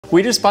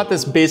We just bought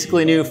this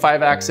basically new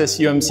 5-axis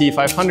UMC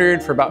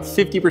 500 for about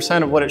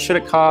 50% of what it should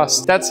have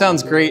cost. That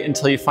sounds great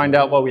until you find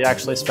out what we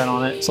actually spent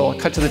on it. So I'll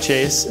cut to the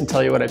chase and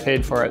tell you what I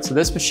paid for it. So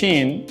this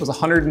machine was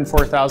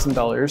 $104,000.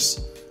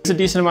 There's a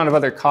decent amount of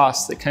other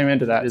costs that came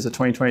into that. It is a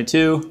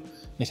 2022.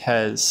 It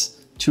has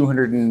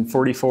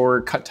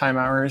 244 cut time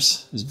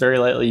hours. It's very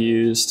lightly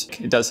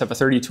used. It does have a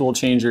 30 tool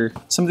changer.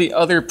 Some of the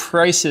other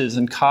prices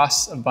and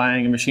costs of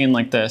buying a machine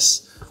like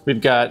this, we've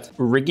got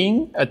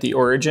rigging at the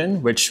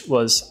origin, which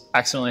was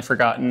accidentally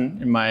forgotten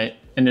in my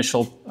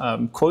initial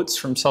quotes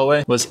from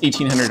Solway, was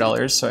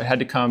 $1,800. So it had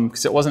to come,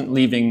 because it wasn't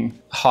leaving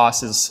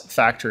Haas's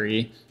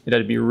factory. It had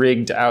to be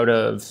rigged out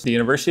of the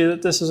university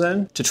that this is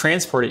in. To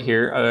transport it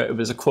here, it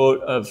was a quote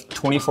of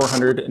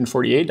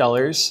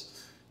 $2,448.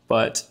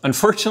 But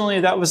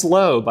unfortunately, that was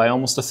low by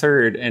almost a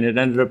third, and it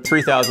ended up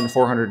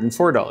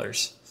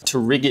 $3,404. To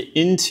rig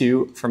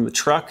it from the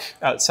truck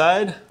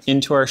outside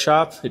into our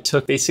shop, it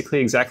took basically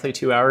exactly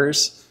 2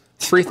 hours,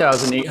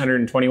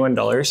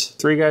 $3,821,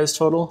 3 guys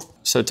total.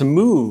 So to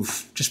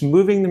move, just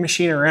moving the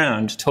machine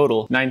around,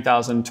 total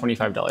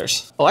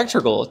 $9,025.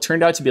 Electrical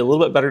turned out to be a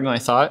little bit better than I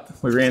thought.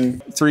 We ran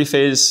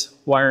 3-phase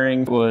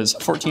wiring, was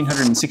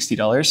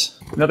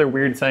 $1,460. Another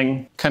weird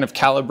thing, kind of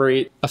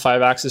calibrate a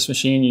 5-axis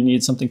machine, you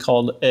need something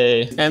called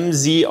a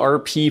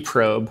MZRP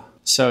probe.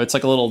 So it's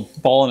like a little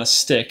ball and a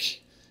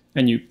stick,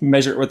 and you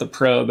measure it with a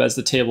probe as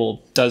the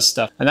table does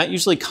stuff. And that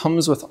usually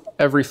comes with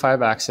every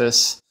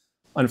 5-axis.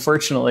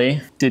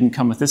 Unfortunately, didn't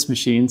come with this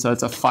machine, so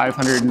it's a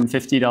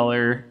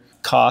 $550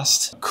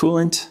 cost.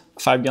 Coolant,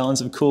 5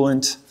 gallons of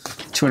coolant,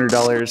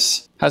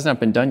 $200. Has not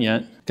been done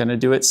yet. Gonna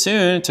do it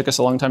soon. It took us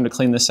a long time to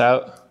clean this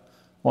out.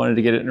 Wanted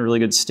to get it in a really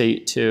good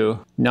state to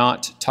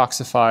not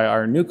toxify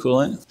our new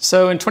coolant.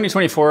 So in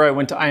 2024, I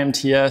went to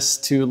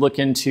IMTS to look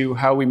into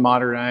how we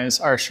modernize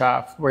our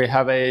shop, where we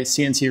have a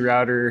CNC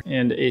router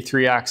and a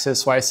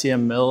 3-axis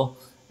YCM mill.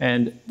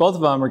 And both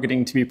of them are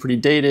getting to be pretty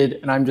dated,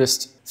 and I'm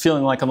just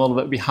feeling like I'm a little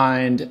bit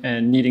behind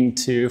and needing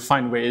to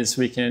find ways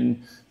we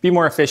can be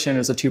more efficient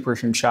as a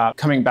 2-person shop.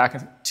 Coming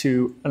back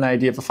to an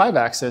idea of a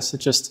 5-axis, it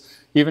just,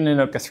 even in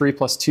like a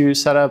 3+2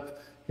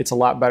 setup, it's a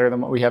lot better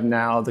than what we have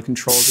now. The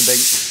controls are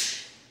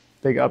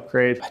big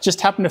upgrade. I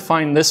just happened to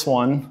find this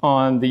one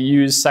on the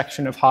used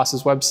section of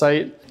Haas's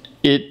website.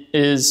 It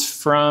is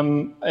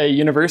from a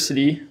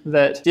university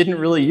that didn't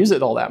really use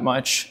it all that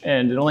much,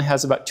 and it only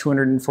has about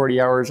 240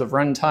 hours of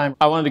runtime.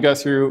 I wanted to go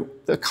through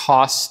the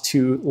costs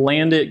to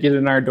land it, get it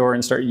in our door,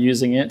 and start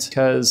using it,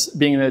 because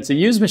being that it's a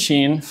used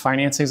machine,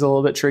 financing is a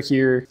little bit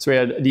trickier. So we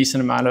had a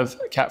decent amount of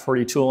Cat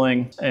 40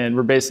 tooling, and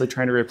we're basically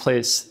trying to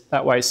replace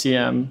that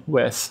YCM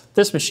with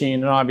this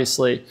machine, and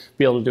obviously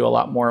be able to do a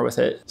lot more with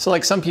it. So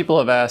like some people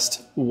have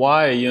asked,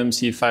 why a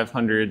UMC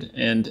 500?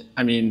 And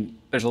I mean,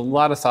 there's a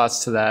lot of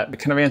thoughts to that. I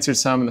kind of answered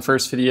some in the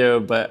first video,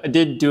 but I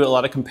did do a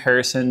lot of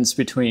comparisons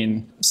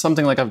between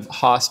something like a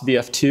Haas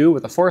VF2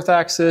 with a 4th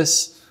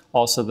axis,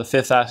 also the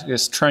 5th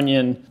axis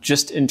trunnion.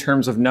 Just in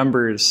terms of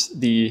numbers,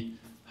 the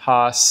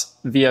Haas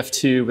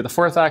VF2 with a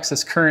 4th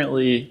axis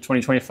currently,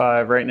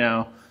 2025 right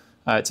now,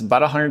 it's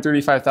about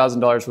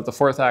 $135,000 with the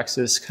 4th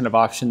axis, kind of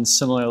options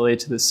similarly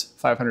to this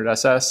 500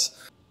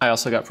 SS. I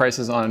also got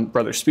prices on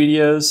Brother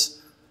Speedios.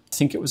 I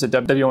think it was a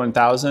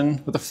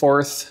W1000 with a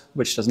 4th,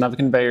 which doesn't have a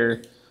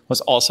conveyor, was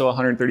also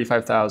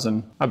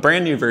 $135,000. A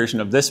brand new version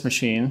of this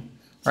machine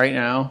right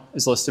now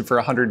is listed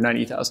for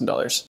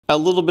 $190,000. A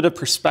little bit of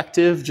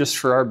perspective just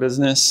for our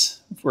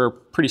business. We're a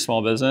pretty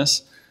small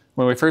business.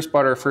 When we first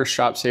bought our first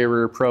Shop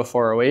Saver Pro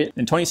 408,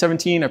 in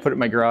 2017, I put it in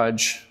my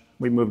garage.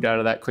 We moved out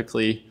of that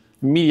quickly.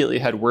 Immediately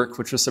had work,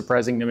 which was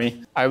surprising to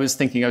me. I was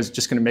thinking I was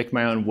just gonna make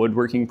my own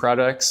woodworking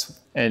products.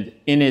 And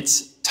in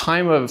its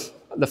time of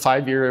the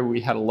 5-year we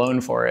had a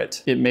loan for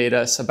it, it made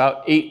us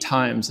about 8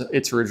 times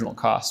its original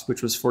cost,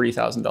 which was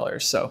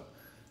 $40,000. So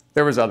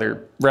there was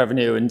other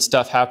revenue and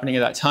stuff happening at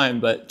that time,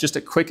 but just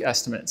a quick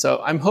estimate.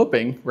 So I'm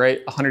hoping,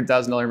 right, a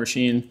 $100,000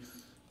 machine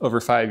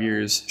over 5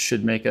 years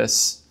should make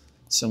us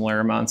similar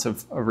amounts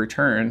of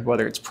return,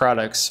 whether it's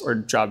products or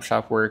job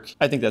shop work.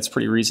 I think that's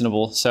pretty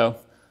reasonable. So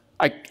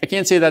I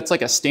can't say that's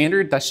like a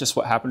standard, that's just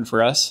what happened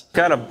for us.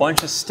 Got a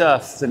bunch of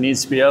stuff that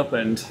needs to be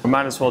opened. I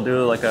might as well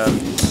do like a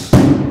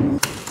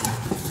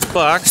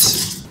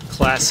box,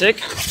 classic.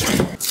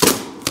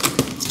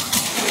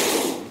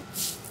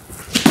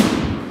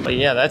 But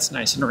yeah, that's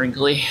nice and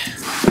wrinkly.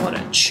 What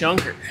a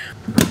chunker.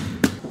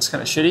 It's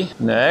kind of shitty.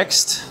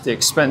 Next, the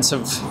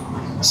expensive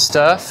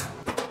stuff.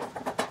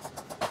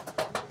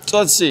 So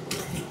let's see.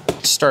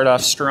 Start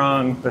off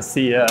strong with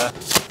the,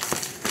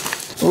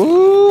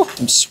 ooh,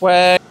 some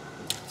swag.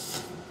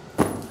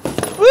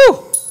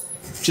 Woo!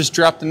 Just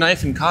dropped the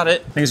knife and caught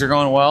it. Things are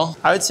going well.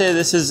 I would say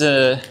this is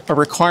a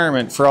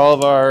requirement for all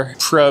of our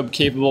probe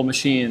capable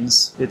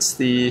machines. It's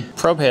the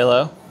probe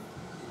halo.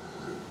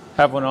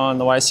 Have one on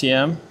the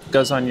YCM.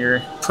 Goes on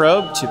your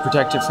probe to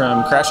protect it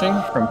from crashing.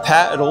 From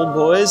Pat at Old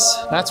Boys.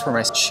 That's where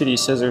my shitty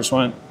scissors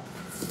went.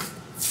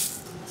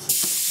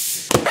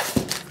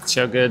 See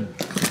how good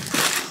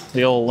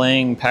the old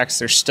Lang packs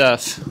their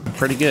stuff.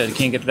 Pretty good,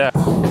 can't get it out.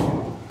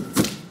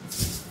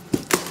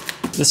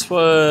 This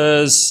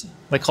was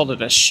They called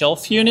it a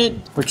shelf unit,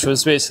 which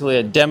was basically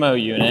a demo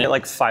unit. You get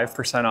like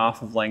 5%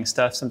 off of laying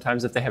stuff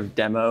sometimes if they have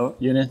demo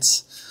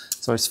units.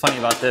 So what's funny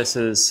about this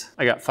is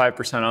I got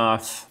 5%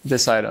 off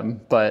this item,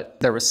 but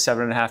there was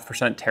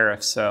 7.5%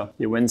 tariff. So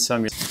you win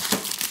some.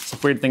 It's a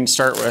weird thing to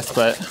start with,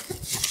 but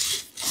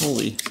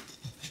holy,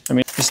 I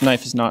mean, this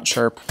knife is not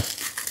sharp.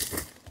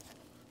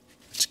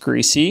 It's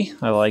greasy,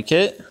 I like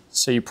it.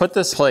 So you put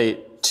this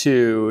plate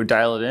to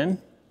dial it in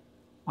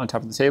on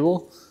top of the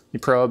table. You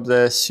probe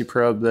this,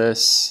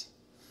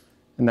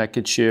 and that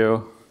gets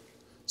you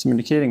some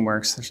indicating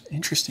marks. There's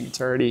interesting, it's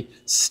already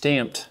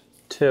stamped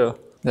too.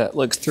 That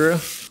looks through.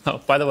 Oh,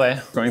 by the way,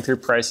 going through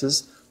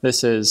prices,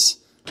 this is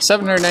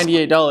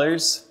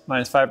 $798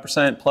 minus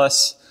 5%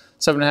 plus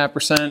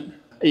 7.5%,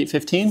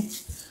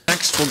 $815.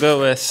 Next, we'll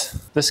go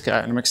with this guy,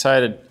 and I'm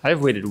excited.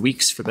 I've waited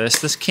weeks for this.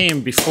 This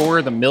came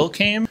before the mill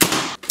came.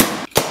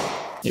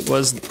 It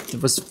was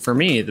for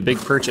me, the big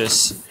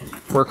purchase,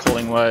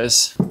 Workholding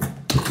was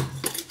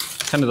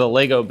kind of the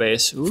Lego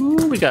base.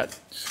 Ooh, we get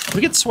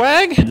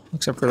swag?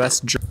 Except for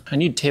that's, I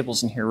need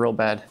tables in here real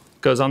bad.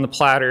 Goes on the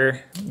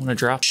platter. I want to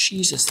drop,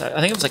 Jesus, I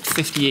think it was like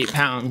 58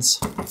 pounds.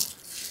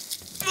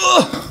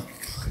 Ugh.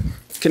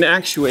 Can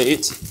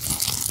actuate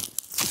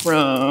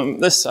from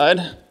this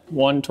side,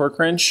 one torque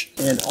wrench,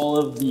 and all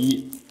of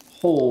the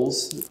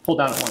holes pull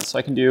down at once. So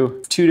I can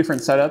do 2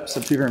 different setups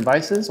of 2 different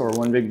vices, or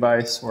one big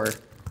vice, or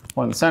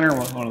one in the center,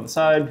 one on the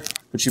side.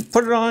 But you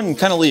put it on and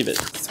kind of leave it.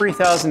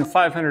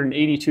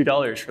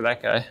 $3,582 for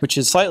that guy, which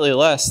is slightly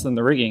less than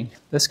the rigging.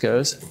 This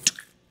goes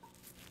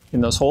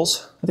in those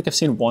holes. I think I've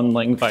seen one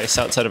laying vice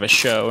outside of a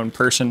show in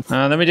person.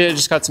 Then we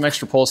just got some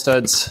extra pull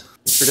studs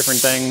for different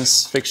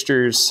things,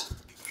 fixtures.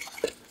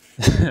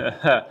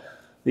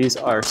 These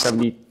are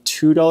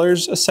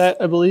 $72 a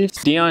set, I believe.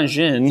 Dion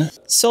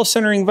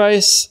self-centering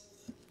vice,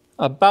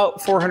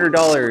 about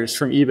 $400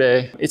 from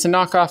eBay. It's a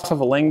knockoff of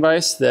a laying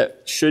vice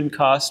that should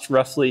cost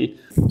roughly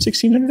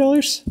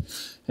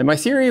 $1,600. And my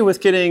theory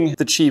with getting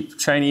the cheap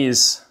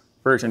Chinese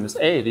version is,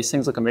 A, these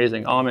things look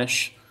amazing.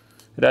 Amish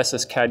at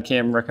SS CAD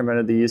Cam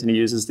recommended these, and he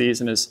uses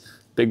these in his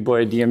big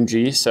boy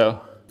DMG,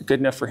 so good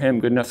enough for him,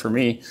 good enough for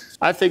me.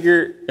 I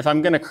figure if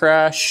I'm gonna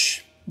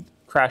crash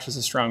is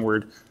a strong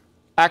word,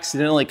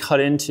 accidentally cut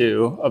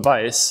into a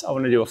vise, I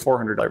wanna do a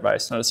 $400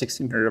 vise, not a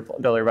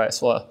 $1,600 vise.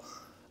 Well,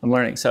 I'm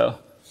learning, so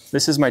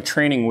this is my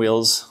training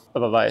wheels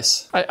of a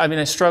vise. I mean,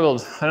 I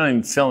struggled, I don't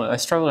even film it, I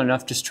struggled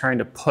enough just trying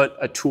to put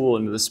a tool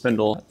into the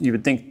spindle. You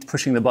would think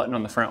pushing the button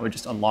on the front would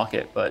just unlock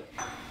it, but.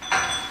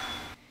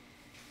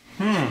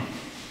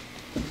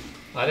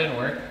 That didn't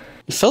work.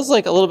 It feels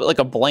like a little bit like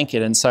a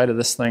blanket inside of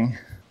this thing.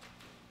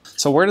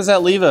 So where does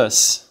that leave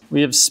us?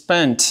 We have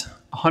spent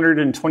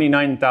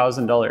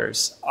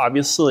 $129,000.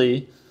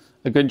 Obviously,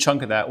 a good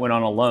chunk of that went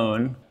on a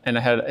loan, and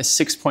I had a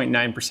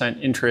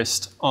 6.9%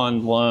 interest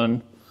on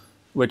loan,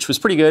 which was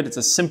pretty good. It's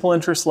a simple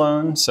interest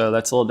loan, so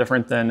that's a little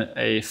different than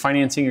a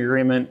financing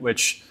agreement,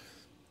 which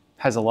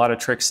has a lot of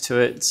tricks to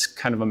it. It's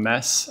kind of a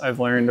mess, I've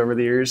learned over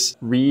the years.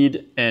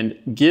 Read and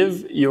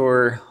give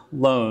your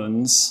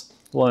loan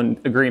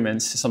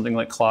agreements to something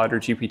like Claude or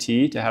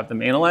GPT to have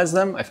them analyze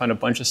them. I found a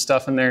bunch of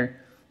stuff in there.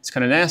 It's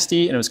kind of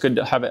nasty, and it was good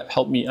to have it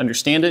help me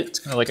understand it. It's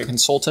kind of like a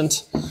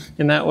consultant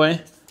in that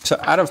way. So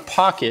out of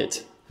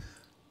pocket,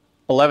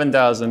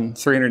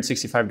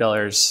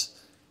 $11,365,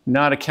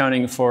 not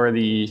accounting for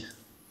the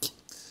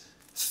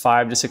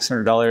 $500 to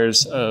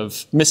 $600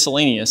 of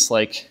miscellaneous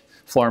like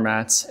floor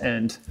mats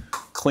and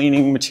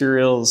cleaning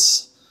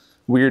materials,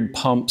 weird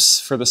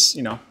pumps for this,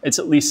 you know, it's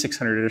at least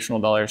 $600 additional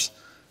dollars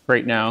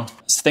right now.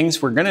 It's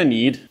things we're gonna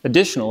need.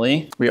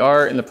 Additionally, we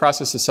are in the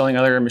process of selling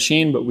another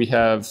machine, but we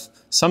have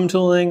some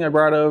tooling I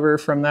brought over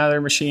from that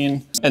other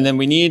machine. And then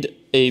we need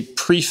a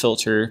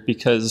pre-filter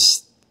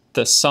because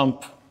the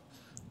sump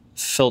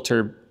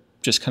filter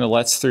just kind of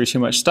lets through too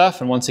much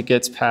stuff. And once it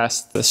gets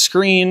past the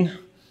screen,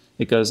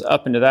 it goes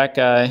up into that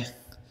guy,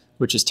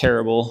 which is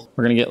terrible.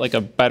 We're gonna get like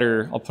a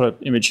better, I'll put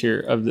an image here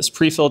of this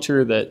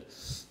pre-filter that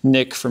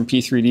Nick from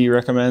P3D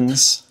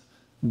recommends.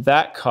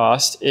 That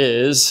cost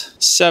is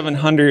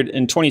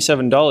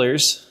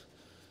 $727.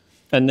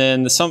 And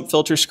then the sump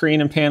filter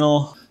screen and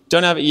panel,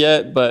 don't have it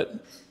yet,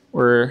 but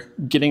we're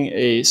getting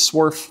a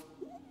Swarf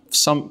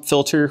sump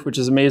filter, which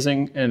is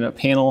amazing, and a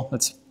panel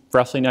that's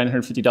roughly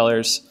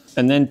 $950.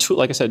 And then,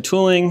 like I said,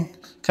 tooling,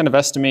 kind of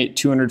estimate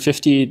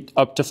 $250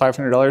 up to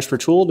 $500 per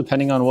tool,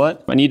 depending on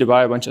what. I need to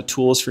buy a bunch of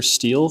tools for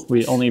steel.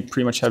 We only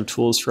pretty much have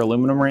tools for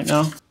aluminum right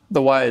now. The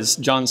wise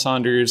John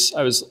Saunders,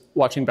 I was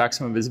watching back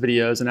some of his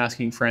videos and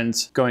asking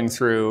friends going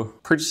through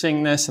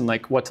purchasing this and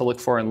like what to look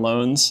for in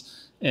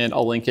loans, and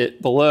I'll link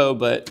it below.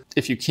 But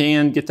if you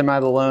can get them out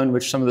of the loan,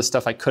 which some of the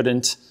stuff I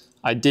couldn't,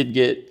 I did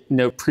get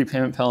no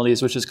prepayment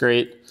penalties, which is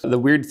great. The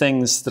weird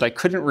things that I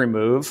couldn't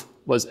remove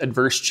was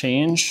adverse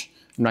change.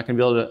 I'm not gonna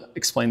be able to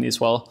explain these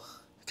well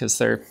because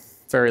they're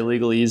very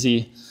legally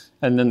easy.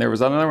 And then there was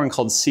another one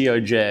called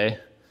COJ,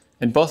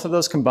 and both of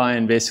those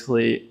combined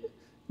basically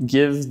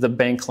give the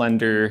bank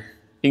lender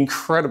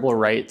incredible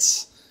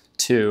rights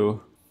to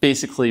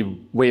basically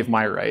waive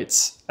my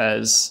rights,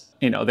 as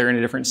you know, they're in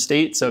a different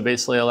state. So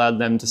basically allowed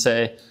them to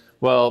say,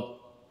 Well,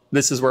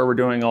 this is where we're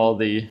doing all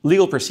the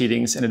legal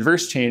proceedings, and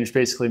adverse change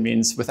basically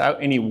means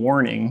without any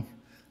warning,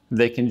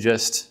 they can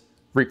just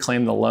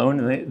reclaim the loan,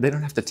 and they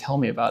don't have to tell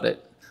me about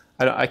it.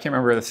 I can't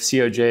remember if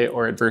COJ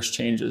or adverse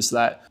change is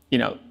that,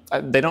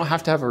 they don't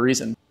have to have a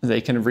reason.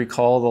 They can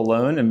recall the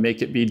loan and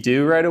make it be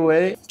due right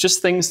away.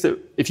 Just things that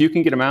if you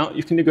can get them out,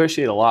 you can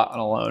negotiate a lot on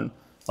a loan.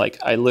 Like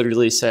I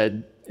literally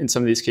said in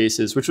some of these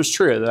cases, which was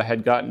true, that I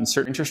had gotten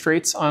certain interest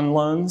rates on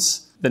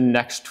loans. The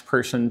next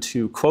person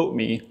to quote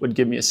me would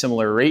give me a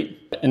similar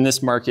rate. In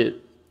this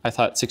market, I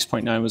thought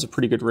 6.9 was a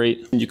pretty good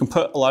rate. And you can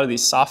put a lot of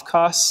these soft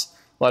costs.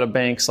 A lot of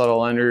banks, a lot of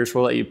lenders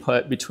will let you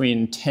put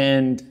between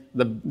 10,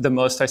 the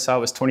most I saw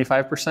was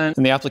 25%.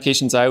 And the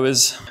applications I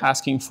was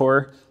asking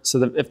for, so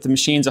that if the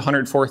machine's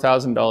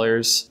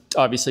 $104,000,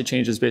 obviously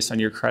changes based on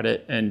your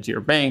credit and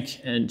your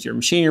bank and your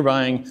machine you're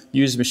buying.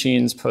 Used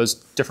machines pose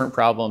different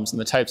problems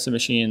and the types of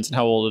machines and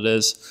how old it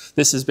is.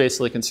 This is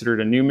basically considered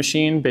a new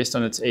machine based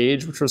on its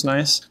age, which was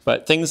nice.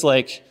 But things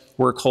like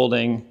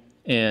Workholding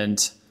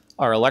and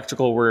our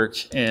electrical work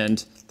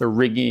and the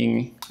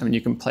rigging, I mean,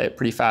 you can play it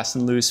pretty fast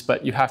and loose,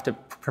 but you have to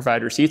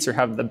provide receipts or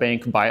have the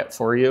bank buy it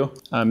for you.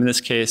 In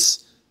this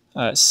case,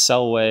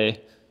 Selway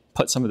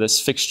put some of this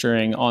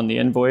fixturing on the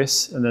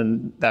invoice, and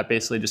then that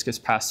basically just gets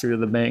passed through to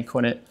the bank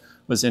when it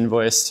was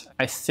invoiced.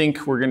 I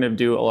think we're gonna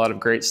do a lot of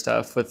great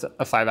stuff with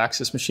a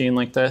 5-axis machine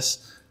like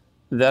this.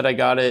 That I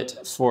got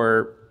it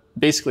for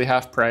basically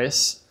half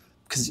price,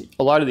 because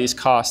a lot of these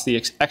costs,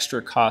 the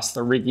extra costs,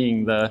 the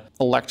rigging, the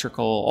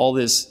electrical, all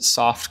these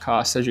soft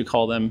costs, as you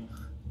call them,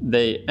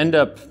 they end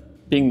up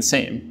being the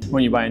same.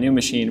 When you buy a new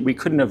machine, we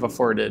couldn't have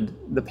afforded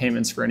the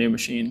payments for a new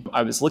machine.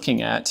 I was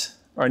looking at,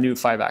 or a new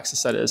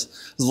 5-axis that is,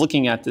 I was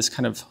looking at this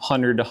kind of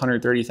 $100,000 to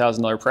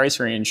 $130,000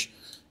 price range.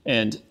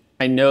 And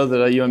I know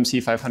that a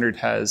UMC 500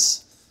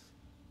 has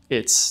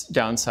its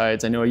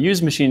downsides. I know a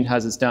used machine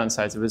has its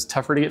downsides. It was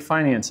tougher to get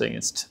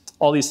financing.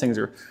 All these things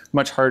are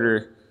much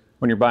harder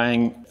when you're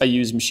buying a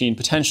used machine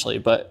potentially,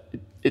 but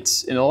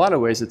it's in a lot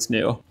of ways it's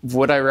new.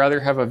 Would I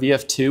rather have a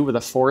VF2 with a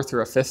 4th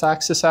or a 5th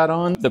axis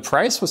add-on? The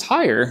price was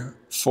higher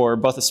for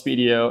both a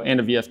Speedio and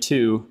a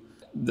VF2.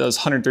 Those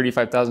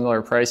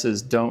 $135,000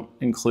 prices don't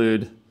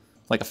include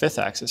like a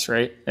 5th axis,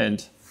 right?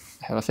 And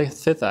I have a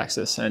 5th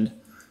axis and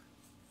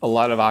a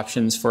lot of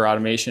options for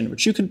automation,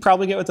 which you could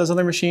probably get with those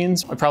other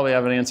machines. I probably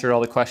haven't answered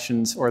all the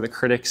questions or the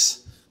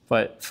critics,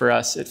 but for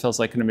us, it feels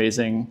like an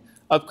amazing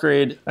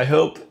upgrade. I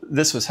hope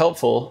this was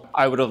helpful.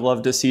 I would have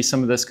loved to see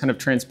some of this kind of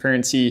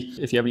transparency.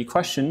 If you have any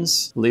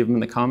questions, leave them in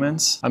the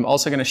comments. I'm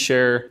also gonna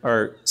share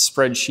our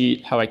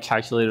spreadsheet, how I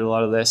calculated a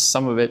lot of this.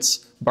 Some of it's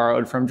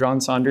borrowed from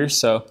John Saunders,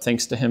 so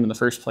thanks to him in the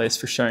first place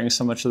for sharing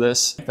so much of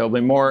this. There'll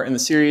be more in the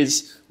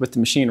series with the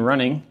machine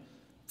running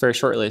very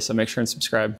shortly, so make sure and subscribe.